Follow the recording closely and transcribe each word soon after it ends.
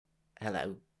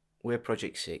Hello, we're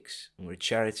Project 6 and we're a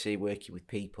charity working with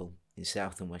people in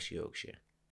South and West Yorkshire.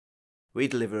 We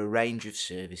deliver a range of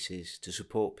services to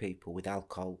support people with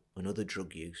alcohol and other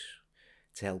drug use,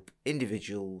 to help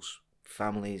individuals,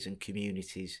 families and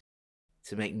communities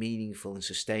to make meaningful and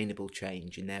sustainable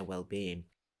change in their well-being.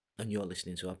 And you're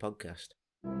listening to our podcast.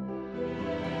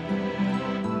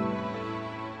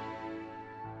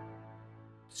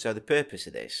 So the purpose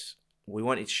of this, we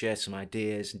wanted to share some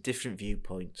ideas and different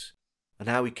viewpoints on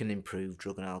how we can improve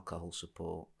drug and alcohol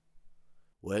support,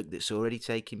 work that's already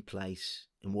taking place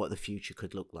and what the future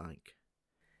could look like,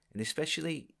 and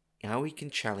especially how we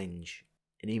can challenge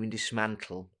and even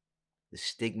dismantle the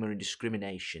stigma and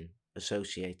discrimination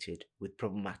associated with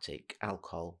problematic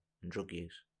alcohol and drug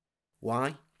use.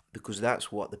 Why? Because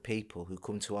that's what the people who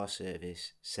come to our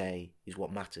service say is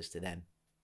what matters to them.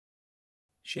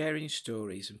 Sharing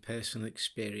stories and personal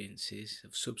experiences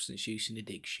of substance use and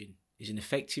addiction is an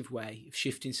effective way of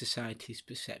shifting society's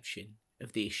perception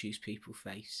of the issues people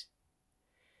face.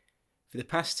 For the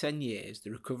past 10 years, the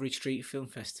Recovery Street Film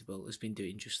Festival has been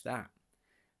doing just that.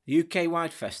 The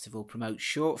UK-wide festival promotes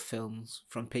short films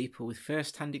from people with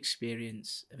first-hand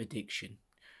experience of addiction,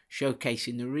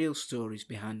 showcasing the real stories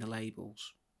behind the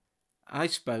labels. I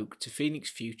spoke to Phoenix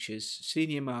Future's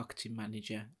Senior Marketing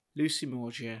Manager, Lucy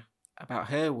Morgia, about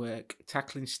her work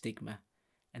tackling stigma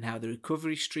and how the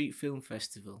Recovery Street Film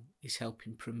Festival is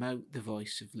helping promote the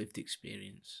voice of lived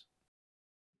experience.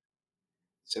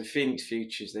 So Phoenix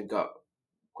Futures, they've got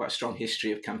quite a strong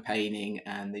history of campaigning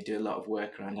and they do a lot of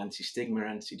work around anti-stigma,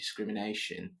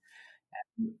 anti-discrimination.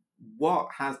 What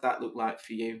has that looked like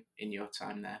for you in your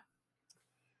time there?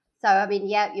 So, I mean,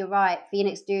 yeah, you're right.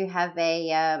 Phoenix do have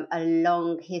a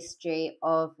long history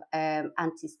of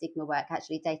anti-stigma work,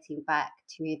 actually dating back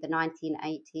to the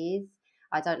 1980s.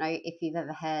 I don't know if you've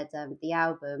ever heard the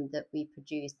album that we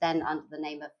produced then under the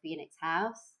name of Phoenix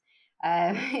House.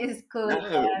 It's called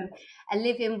No. A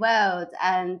Living World,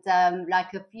 and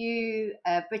like a few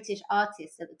British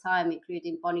artists at the time,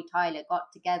 including Bonnie Tyler,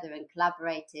 got together and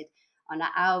collaborated on an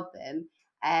album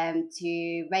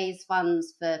to raise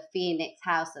funds for Phoenix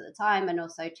House at the time and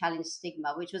also challenge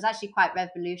stigma, which was actually quite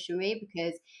revolutionary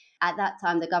because at that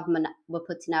time the government were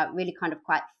putting out really kind of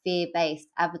quite fear-based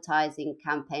advertising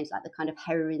campaigns, like the kind of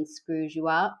heroin screws you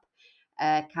up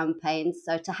campaigns.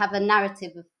 So to have a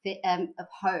narrative of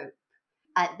hope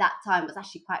at that time was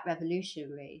actually quite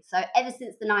revolutionary. So ever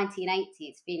since the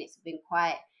 1980s, Phoenix have been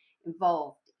quite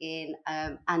involved in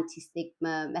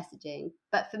anti-stigma messaging.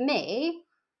 But for me,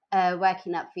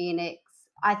 working at Phoenix,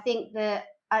 I think that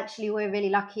actually we're really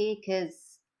lucky because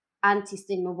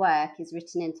anti-stigma work is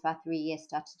written into our 3-year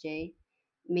strategy,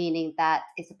 meaning that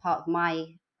it's a part of my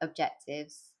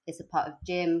objectives. It's a part of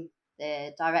Jim,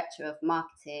 the director of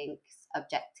marketing's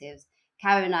objectives.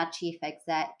 Karen, our chief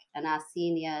exec, and our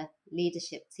senior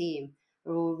leadership team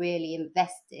are all really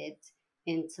invested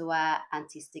into our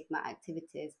anti-stigma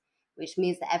activities, which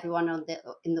means that everyone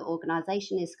in the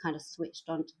organisation is kind of switched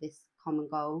on to this common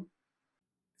goal.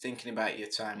 Thinking about your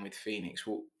time with Phoenix,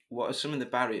 what are some of the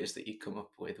barriers that you come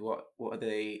up with? What are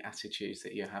the attitudes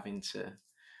that you're having to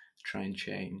try and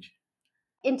change?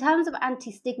 In terms of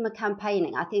anti-stigma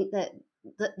campaigning, I think that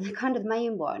the kind of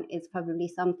main one is probably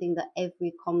something that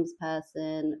every comms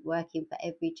person working for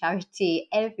every charity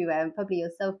everywhere, and probably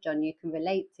yourself, John, you can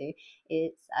relate to.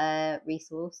 It's a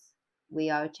resource. We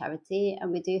are a charity,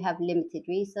 and we do have limited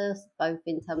resource, both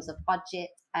in terms of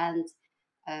budget and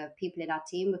people in our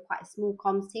team. We're quite a small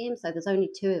comms team, so there's only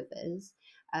two of us,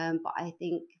 but I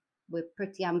think we're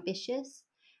pretty ambitious.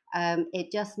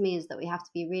 It just means that we have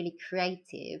to be really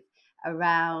creative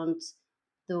around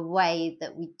the way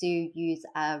that we do use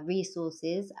our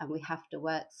resources, and we have to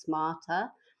work smarter.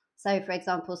 So, for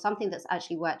example, something that's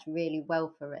actually worked really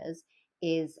well for us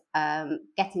is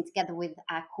getting together with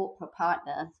our corporate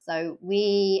partner. So,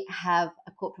 we have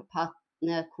a corporate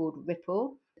partner called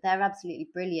Ripple. They're absolutely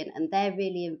brilliant and they're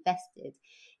really invested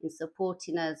in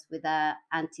supporting us with our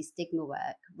anti stigma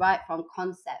work, right from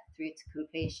concept through to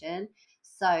completion.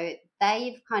 So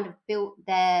they've kind of built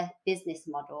their business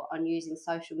model on using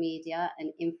social media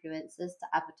and influencers to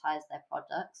advertise their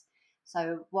products.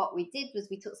 So what we did was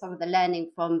we took some of the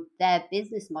learning from their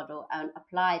business model and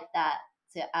applied that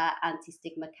to our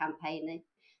anti-stigma campaigning.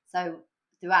 So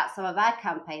throughout some of our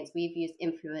campaigns, we've used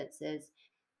influencers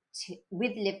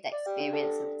with lived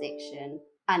experience of addiction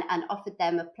and offered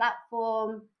them a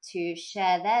platform to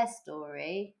share their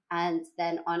story. And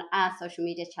then on our social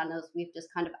media channels, we've just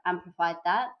kind of amplified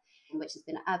that, which has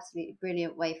been an absolutely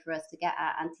brilliant way for us to get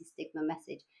our anti stigma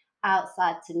message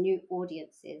outside to new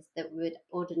audiences that would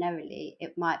ordinarily,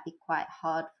 it might be quite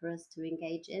hard for us to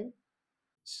engage in.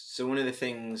 So one of the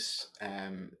things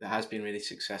that has been really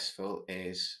successful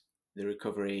is the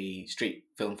Recovery Street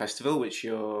Film Festival, which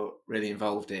you're really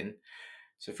involved in.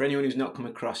 So for anyone who's not come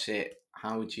across it,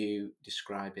 how would you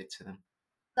describe it to them?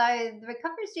 So the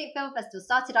Recovery Street Film Festival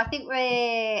started. I think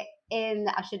we're in.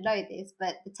 I should know this,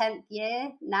 but the 10th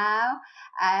year now,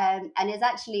 and it's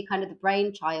actually kind of the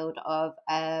brainchild of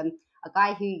a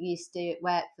guy who used to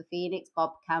work for Phoenix,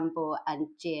 Bob Campbell, and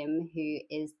Jim, who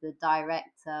is the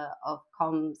director of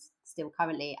comms still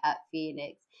currently at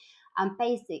Phoenix. And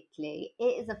basically,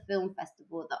 it is a film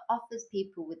festival that offers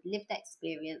people with lived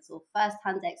experience or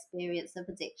first-hand experience of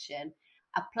addiction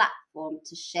a platform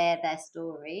to share their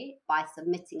story by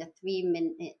submitting a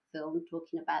 3-minute film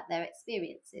talking about their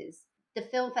experiences. The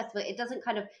film festival, it doesn't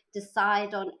kind of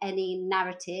decide on any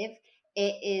narrative.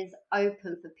 It is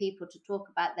open for people to talk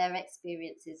about their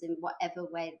experiences in whatever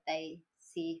way they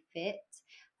see fit.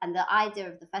 And the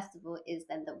idea of the festival is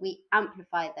then that we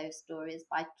amplify those stories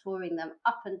by touring them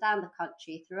up and down the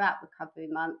country throughout Recovery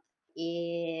Month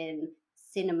in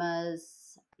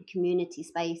cinemas, community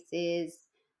spaces.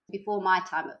 Before my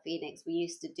time at Phoenix, we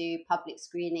used to do public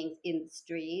screenings in the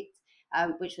street,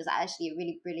 which was actually a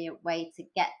really brilliant way to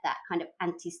get that kind of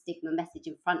anti stigma message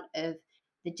in front of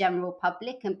the general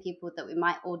public and people that we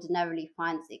might ordinarily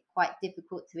find it quite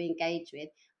difficult to engage with.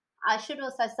 I should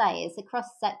also say it's a cross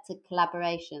sector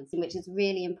collaboration, which is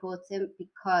really important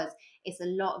because it's a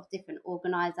lot of different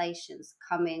organisations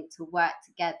coming to work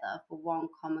together for one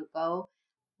common goal.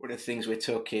 One of the things we're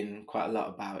talking quite a lot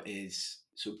about is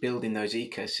sort of building those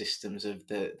ecosystems of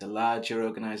the larger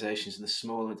organisations and the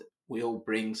smaller. We all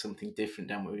bring something different,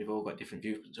 don't we? We've all got different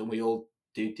viewpoints, and we all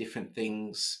do different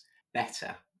things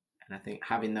better. And I think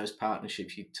having those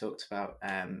partnerships you talked about,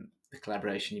 the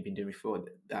collaboration you've been doing before,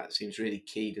 that seems really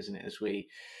key, doesn't it? As we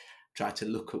try to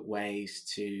look at ways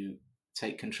to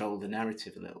take control of the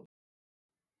narrative a little.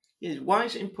 Yeah, why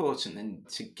is it important then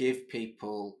to give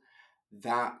people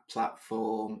that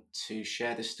platform to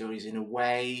share the stories in a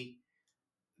way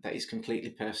that is completely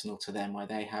personal to them, where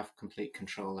they have complete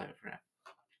control over it?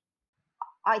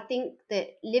 I think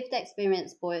that lived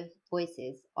experience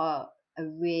voices are a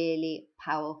really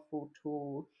powerful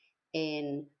tool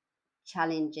in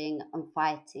challenging and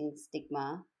fighting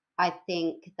stigma. I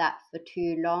think that for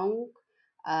too long,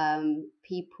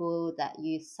 people that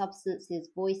use substances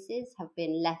voices have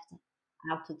been left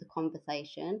out of the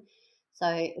conversation. So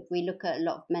if we look at a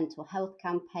lot of mental health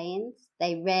campaigns,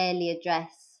 they rarely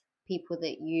address people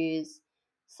that use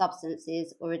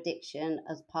substances or addiction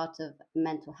as part of a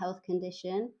mental health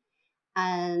condition.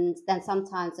 And then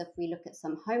sometimes, if we look at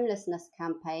some homelessness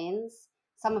campaigns,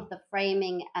 some of the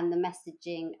framing and the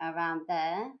messaging around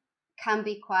there can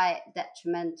be quite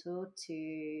detrimental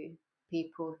to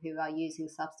people who are using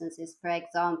substances. For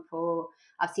example,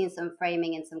 I've seen some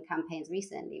framing in some campaigns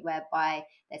recently whereby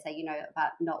they say,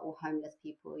 about not all homeless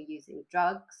people are using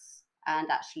drugs, and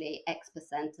actually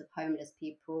X% of homeless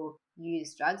people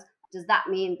use drugs. Does that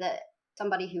mean that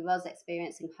somebody who was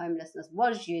experiencing homelessness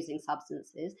was using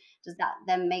substances? Does that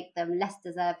then make them less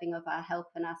deserving of our help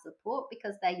and our support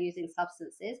because they're using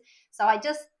substances? So I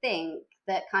just think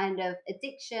that kind of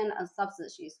addiction and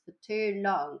substance use for too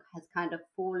long has kind of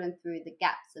fallen through the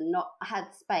gaps and not had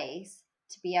space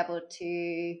to be able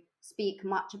to speak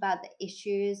much about the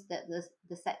issues that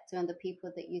the sector and the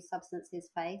people that use substances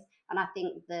face. And I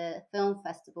think the film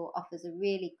festival offers a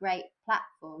really great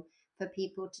platform for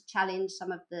people to challenge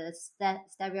some of the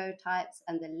stereotypes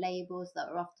and the labels that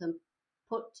are often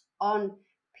put on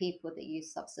people that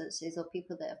use substances or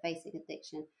people that are facing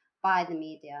addiction by the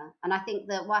media. And I think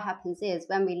that what happens is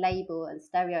when we label and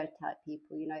stereotype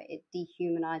people, it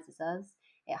dehumanizes us,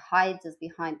 it hides us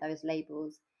behind those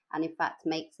labels, and in fact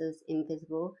makes us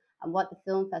invisible. And what the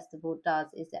film festival does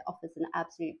is it offers an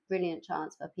absolute brilliant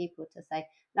chance for people to say,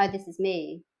 no, this is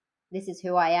me, this is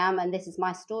who I am, and this is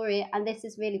my story, and this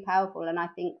is really powerful. And I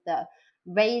think that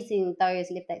raising those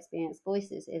lived experience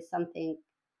voices is something,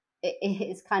 it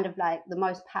is kind of like the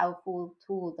most powerful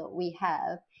tool that we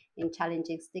have in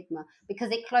challenging stigma,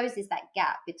 because it closes that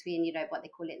gap between, what they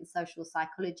call it in social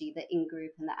psychology, the in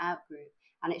group and the out group.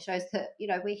 And it shows that,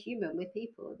 we're human, we're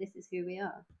people, this is who we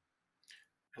are.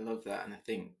 I love that, and I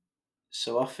think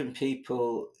so often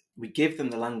people, we give them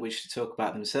the language to talk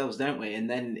about themselves, don't we? And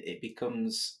then it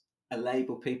becomes a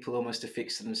label people almost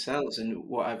affix to themselves. And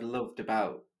what I've loved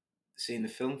about seeing the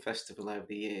film festival over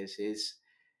the years is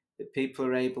that people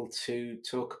are able to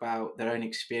talk about their own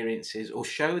experiences or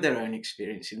show their own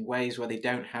experience in ways where they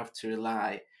don't have to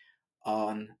rely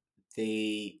on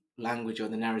the language or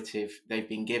the narrative they've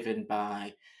been given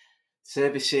by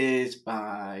services,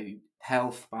 by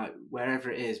health, by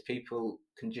wherever it is. People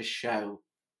can just show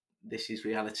this is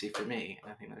reality for me.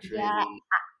 And I think that's Yeah, really.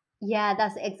 yeah,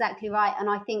 that's exactly right. And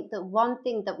I think that one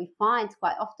thing that we find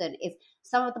quite often is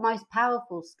some of the most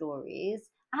powerful stories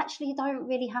actually don't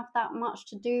really have that much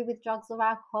to do with drugs or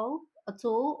alcohol at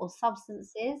all, or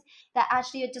substances. That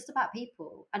actually are just about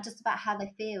people and just about how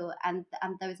they feel, and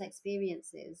those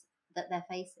experiences that they're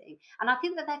facing. And I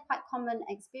think that they're quite common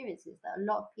experiences that a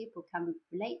lot of people can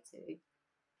relate to.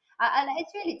 And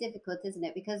it's really difficult, isn't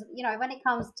it? Because, when it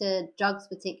comes to drugs,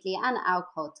 particularly, and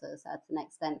alcohol to a certain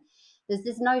extent, there's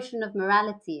this notion of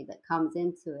morality that comes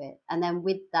into it. And then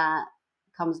with that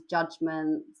comes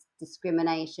judgment,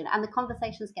 discrimination, and the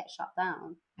conversations get shut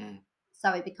down. Mm.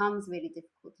 So it becomes really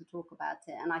difficult to talk about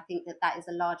it. And I think that that is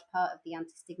a large part of the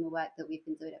anti stigma work that we've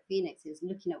been doing at Phoenix, is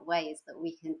looking at ways that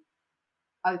we can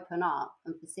open up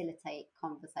and facilitate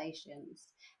conversations.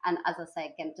 And as I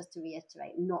say again, just to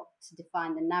reiterate, not to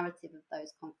define the narrative of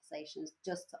those conversations,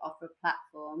 just to offer a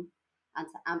platform and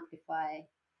to amplify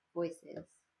voices.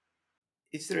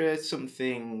 Is there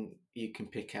something you can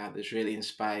pick out that's really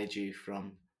inspired you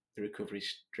from the Recovery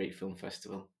Street Film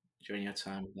Festival during your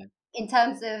time there? In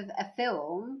terms of a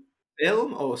film,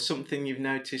 Film or something you've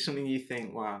noticed, something you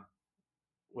think, wow,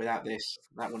 without this,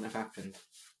 that wouldn't have happened?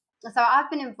 so I've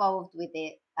been involved with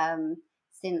it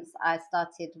since I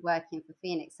started working for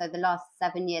Phoenix. So the last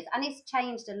 7 years, and it's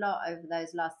changed a lot over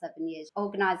those last 7 years.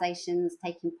 Organisations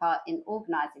taking part in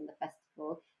organising the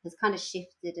festival has kind of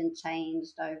shifted and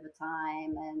changed over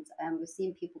time, and we've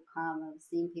seen people come and we've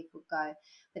seen people go.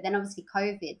 But then obviously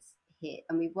COVID's hit,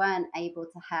 and we weren't able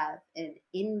to have an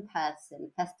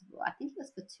in-person festival. I think it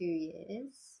was for 2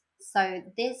 years. So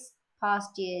this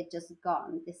past year just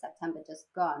gone, this September just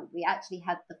gone, we actually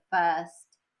had the first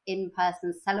in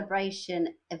person celebration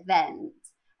event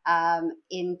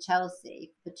in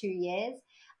Chelsea for 2 years.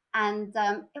 And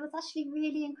it was actually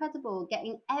really incredible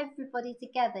getting everybody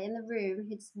together in the room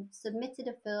who'd submitted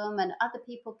a film, and other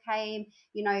people came,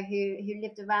 who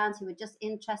lived around, who were just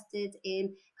interested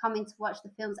in coming to watch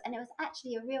the films. And it was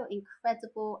actually a real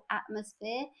incredible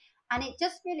atmosphere. And it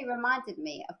just really reminded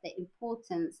me of the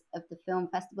importance of the film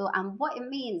festival and what it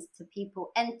means to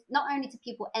people, and not only to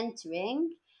people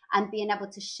entering and being able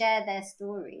to share their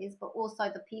stories, but also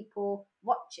the people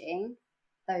watching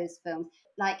those films.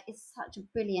 Like, it's such a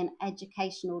brilliant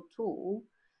educational tool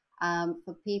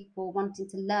for people wanting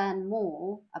to learn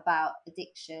more about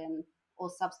addiction or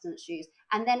substance use.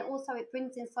 And then also, it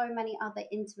brings in so many other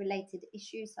interrelated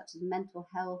issues such as mental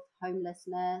health,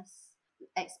 homelessness,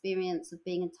 experience of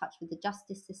being in touch with the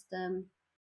justice system.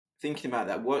 Thinking about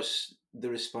that, what's the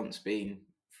response been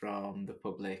from the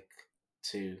public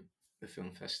to the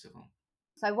film festival?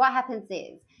 So what happens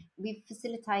is we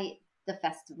facilitate the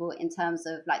festival in terms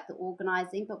of like the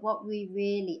organizing, but what we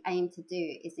really aim to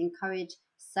do is encourage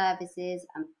services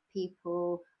and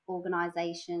people,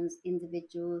 organizations,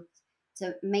 individuals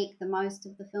to make the most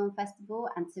of the film festival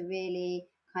and to really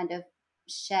kind of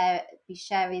be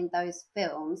sharing those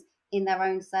films in their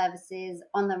own services,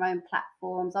 on their own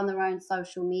platforms, on their own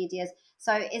social medias.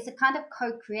 So it's a kind of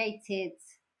co-created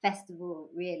festival,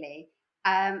 really.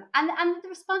 And the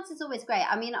response is always great.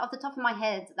 I mean, off the top of my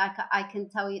head, like I can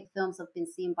tell you, the films have been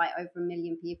seen by over 1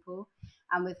 million people,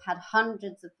 and we've had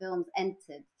hundreds of films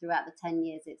entered throughout the 10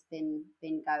 years it's been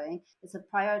going. It's a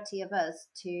priority of us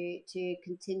to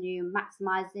continue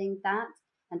maximising that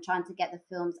and trying to get the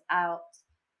films out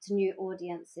to new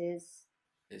audiences.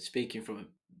 Speaking from a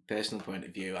personal point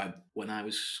of view, when I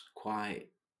was quite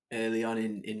early on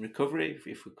in recovery,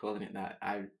 if we're calling it that,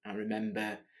 I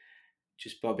remember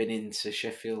just bobbing into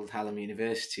Sheffield Hallam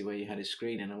University where you had a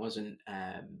screen, and I wasn't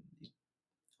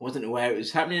aware it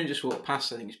was happening. I just walked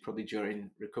past. I think it's probably during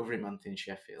Recovery Month in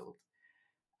Sheffield,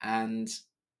 and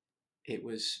it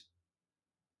was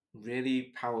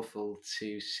really powerful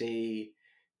to see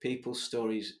people's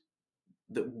stories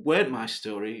that weren't my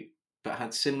story but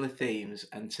had similar themes,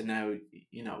 and to know,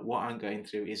 what I'm going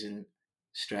through isn't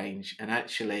strange, and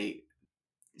actually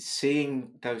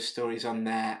seeing those stories on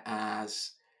there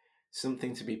as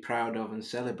something to be proud of and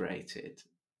celebrated.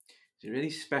 It's a really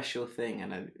special thing,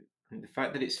 and the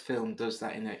fact that it's filmed does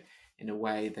that in a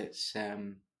way that's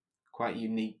quite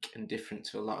unique and different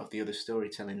to a lot of the other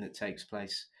storytelling that takes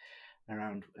place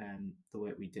around the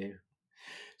work we do.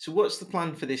 So, what's the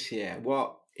plan for this year?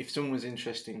 What if someone was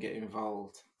interested in getting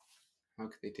involved? How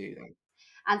could they do that?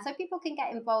 And so people can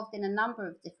get involved in a number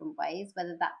of different ways,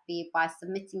 whether that be by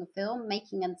submitting a film,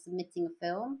 making and submitting a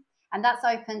film, And that's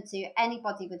open to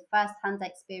anybody with first-hand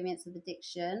experience of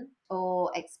addiction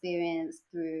or experience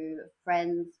through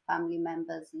friends, family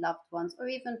members, loved ones, or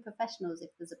even professionals.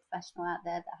 If there's a professional out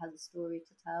there that has a story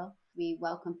to tell, we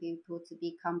welcome people to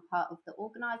become part of the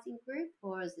organising group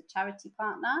or as a charity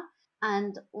partner.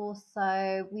 And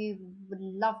also, we would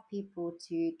love people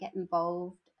to get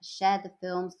involved, share the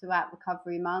films throughout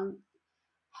Recovery Month,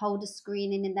 hold a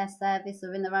screening in their service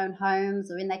or in their own homes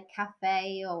or in their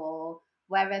cafe or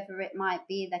wherever it might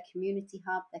be, their community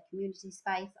hub, their community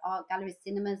space, art galleries,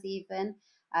 cinemas, even.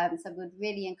 So we'd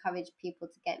really encourage people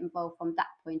to get involved from that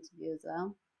point of view as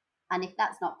well. And if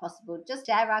that's not possible, just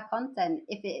share our content.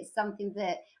 If it's something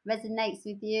that resonates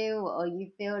with you or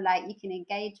you feel like you can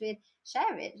engage with,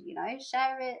 share it,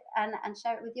 share it and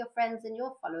share it with your friends and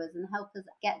your followers and help us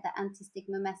get the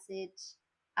anti-stigma message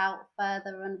out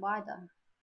further and wider.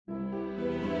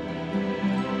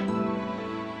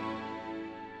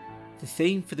 The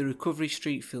theme for the Recovery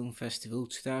Street Film Festival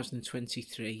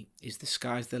 2023 is The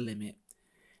Sky's the Limit,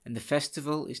 and the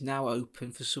festival is now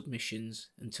open for submissions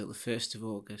until the 1st of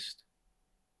August.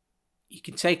 You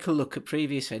can take a look at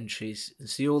previous entries and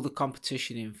see all the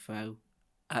competition info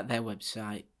at their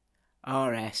website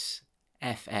rsff.co.uk.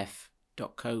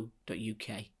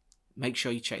 Make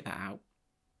sure you check that out.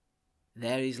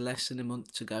 There is less than a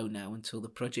month to go now until the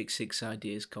Project 6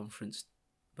 Ideas Conference,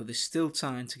 but there's still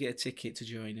time to get a ticket to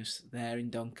join us there in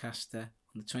Doncaster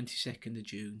on the 22nd of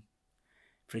June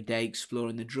for a day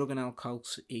exploring the drug and alcohol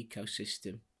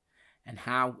ecosystem and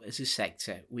how, as a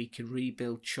sector, we can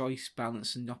rebuild choice,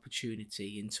 balance and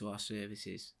opportunity into our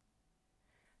services.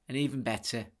 And even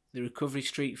better, the Recovery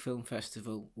Street Film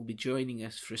Festival will be joining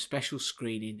us for a special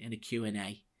screening and a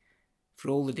Q&A. For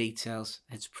all the details,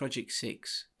 head to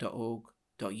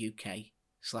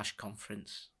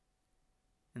project6.org.uk/conference.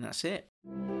 And that's it.